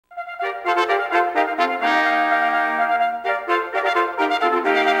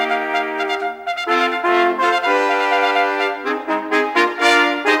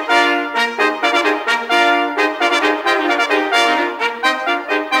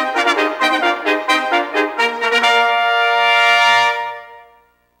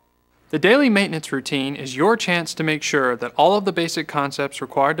The daily maintenance routine is your chance to make sure that all of the basic concepts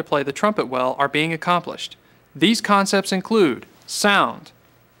required to play the trumpet well are being accomplished. These concepts include sound,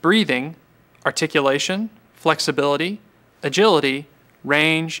 breathing, articulation, flexibility, agility,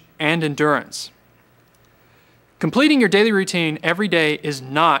 range, and endurance. Completing your daily routine every day is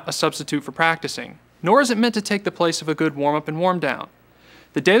not a substitute for practicing, nor is it meant to take the place of a good warm-up and warm-down.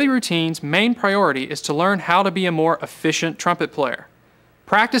 The daily routine's main priority is to learn how to be a more efficient trumpet player.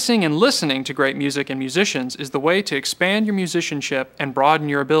 Practicing and listening to great music and musicians is the way to expand your musicianship and broaden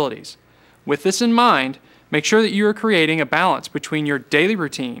your abilities. With this in mind, make sure that you are creating a balance between your daily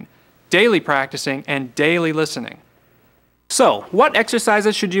routine, daily practicing, and daily listening. So, what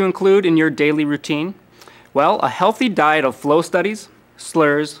exercises should you include in your daily routine? Well, a healthy diet of flow studies,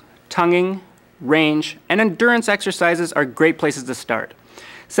 slurs, tonguing, range, and endurance exercises are great places to start.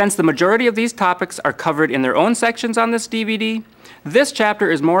 Since the majority of these topics are covered in their own sections on this DVD, this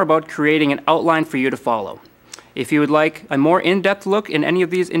chapter is more about creating an outline for you to follow. If you would like a more in-depth look in any of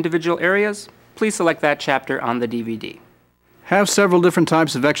these individual areas, please select that chapter on the DVD. Have several different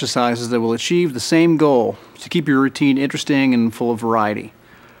types of exercises that will achieve the same goal, to keep your routine interesting and full of variety.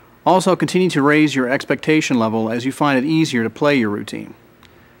 Also, continue to raise your expectation level as you find it easier to play your routine.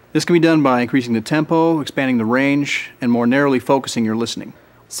 This can be done by increasing the tempo, expanding the range, and more narrowly focusing your listening.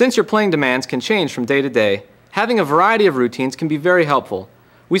 Since your playing demands can change from day to day, having a variety of routines can be very helpful.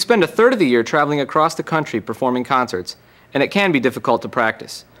 We spend a third of the year traveling across the country performing concerts, and it can be difficult to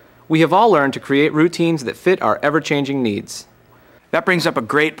practice. We have all learned to create routines that fit our ever-changing needs. That brings up a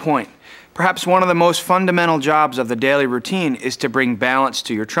great point. Perhaps one of the most fundamental jobs of the daily routine is to bring balance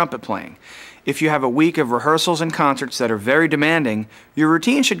to your trumpet playing. If you have a week of rehearsals and concerts that are very demanding, your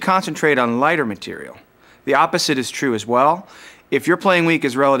routine should concentrate on lighter material. The opposite is true as well. If your playing week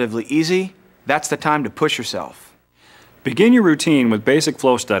is relatively easy, that's the time to push yourself. Begin your routine with basic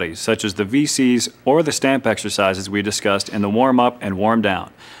flow studies, such as the VCs or the stamp exercises we discussed in the warm-up and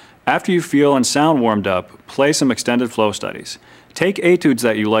warm-down. After you feel and sound warmed up, play some extended flow studies. Take etudes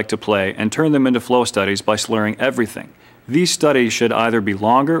that you like to play and turn them into flow studies by slurring everything. These studies should either be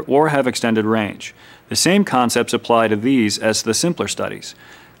longer or have extended range. The same concepts apply to these as the simpler studies.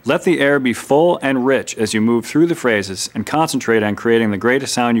 Let the air be full and rich as you move through the phrases and concentrate on creating the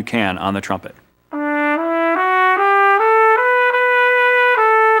greatest sound you can on the trumpet.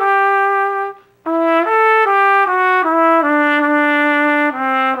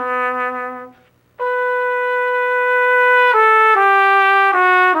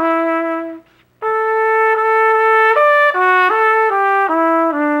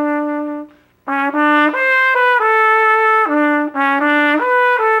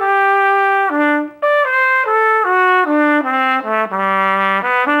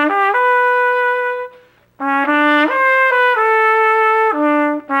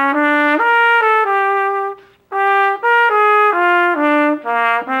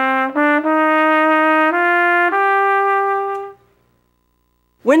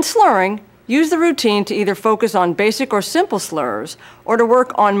 When slurring, use the routine to either focus on basic or simple slurs or to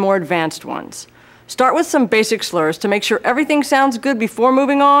work on more advanced ones. Start with some basic slurs to make sure everything sounds good before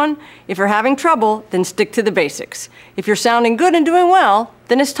moving on. If you're having trouble, then stick to the basics. If you're sounding good and doing well,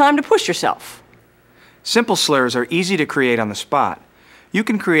 then it's time to push yourself. Simple slurs are easy to create on the spot. You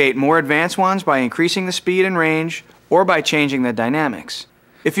can create more advanced ones by increasing the speed and range or by changing the dynamics.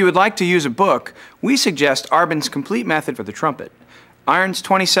 If you would like to use a book, we suggest Arbin's Complete Method for the Trumpet, Iron's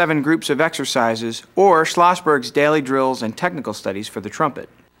 27 Groups of Exercises, or Schlossberg's Daily Drills and Technical Studies for the Trumpet.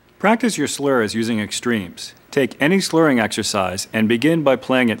 Practice your slurs using extremes. Take any slurring exercise and begin by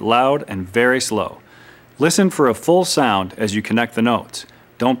playing it loud and very slow. Listen for a full sound as you connect the notes.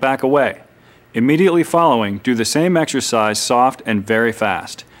 Don't back away. Immediately following, do the same exercise soft and very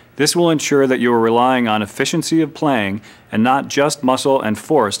fast. This will ensure that you are relying on efficiency of playing and not just muscle and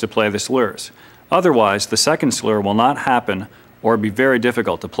force to play the slurs. Otherwise, the second slur will not happen or be very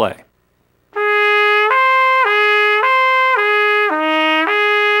difficult to play.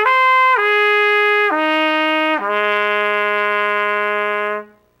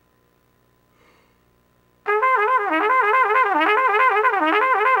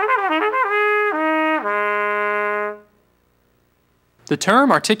 The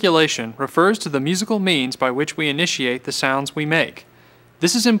term articulation refers to the musical means by which we initiate the sounds we make.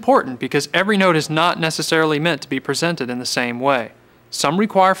 This is important because every note is not necessarily meant to be presented in the same way. Some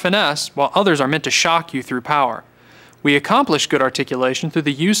require finesse, while others are meant to shock you through power. We accomplish good articulation through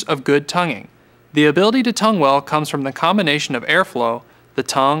the use of good tonguing. The ability to tongue well comes from the combination of airflow, the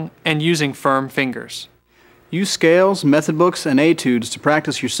tongue, and using firm fingers. Use scales, method books, and etudes to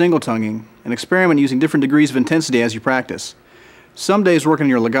practice your single tonguing, and experiment using different degrees of intensity as you practice. Some days work on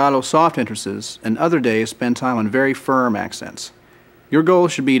your legato soft entrances, and other days spend time on very firm accents. Your goal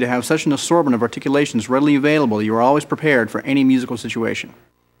should be to have such an assortment of articulations readily available that you are always prepared for any musical situation.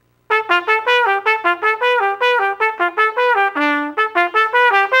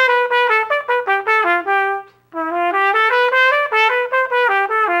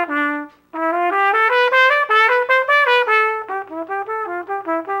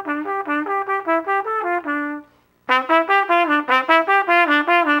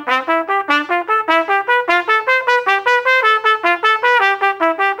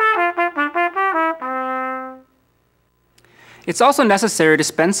 It's also necessary to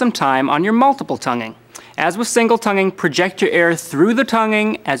spend some time on your multiple tonguing. As with single tonguing, project your air through the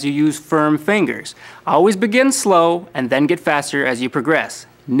tonguing as you use firm fingers. Always begin slow and then get faster as you progress.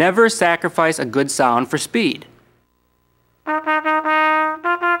 Never sacrifice a good sound for speed.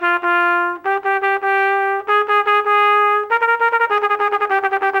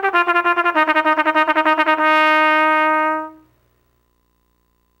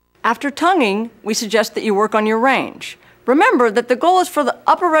 After tonguing, we suggest that you work on your range. Remember that the goal is for the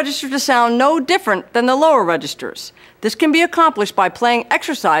upper register to sound no different than the lower registers. This can be accomplished by playing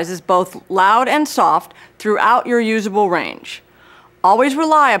exercises both loud and soft throughout your usable range. Always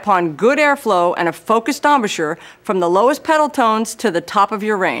rely upon good airflow and a focused embouchure from the lowest pedal tones to the top of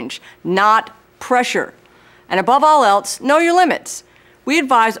your range, not pressure. And above all else, know your limits. We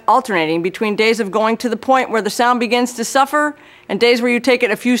advise alternating between days of going to the point where the sound begins to suffer and days where you take it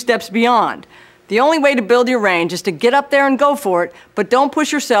a few steps beyond. The only way to build your range is to get up there and go for it, but don't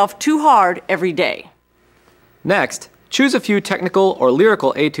push yourself too hard every day. Next, choose a few technical or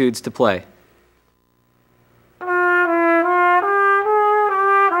lyrical etudes to play.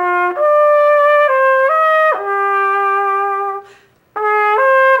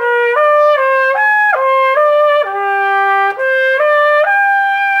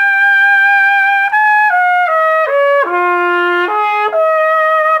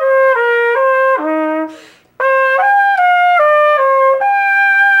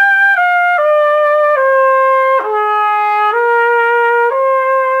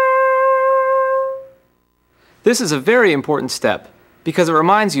 This is a very important step because it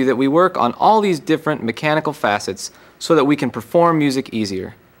reminds you that we work on all these different mechanical facets so that we can perform music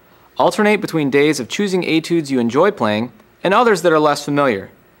easier. Alternate between days of choosing etudes you enjoy playing and others that are less familiar.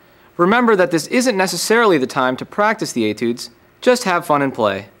 Remember that this isn't necessarily the time to practice the etudes, just have fun and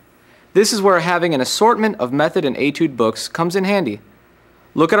play. This is where having an assortment of method and etude books comes in handy.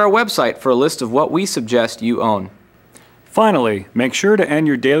 Look at our website for a list of what we suggest you own. Finally, make sure to end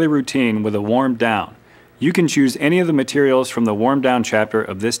your daily routine with a warm down. You can choose any of the materials from the warm down chapter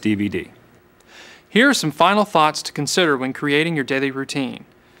of this DVD. Here are some final thoughts to consider when creating your daily routine.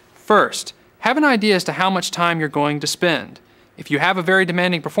 First, have an idea as to how much time you're going to spend. If you have a very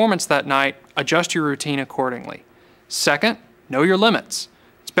demanding performance that night, adjust your routine accordingly. Second, know your limits.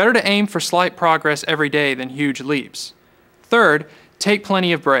 It's better to aim for slight progress every day than huge leaps. Third, take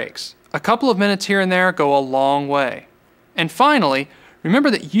plenty of breaks. A couple of minutes here and there go a long way. And finally, remember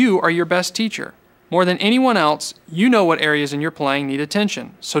that you are your best teacher. More than anyone else, you know what areas in your playing need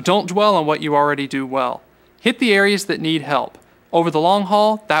attention, so don't dwell on what you already do well. Hit the areas that need help. Over the long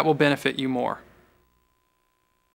haul, that will benefit you more.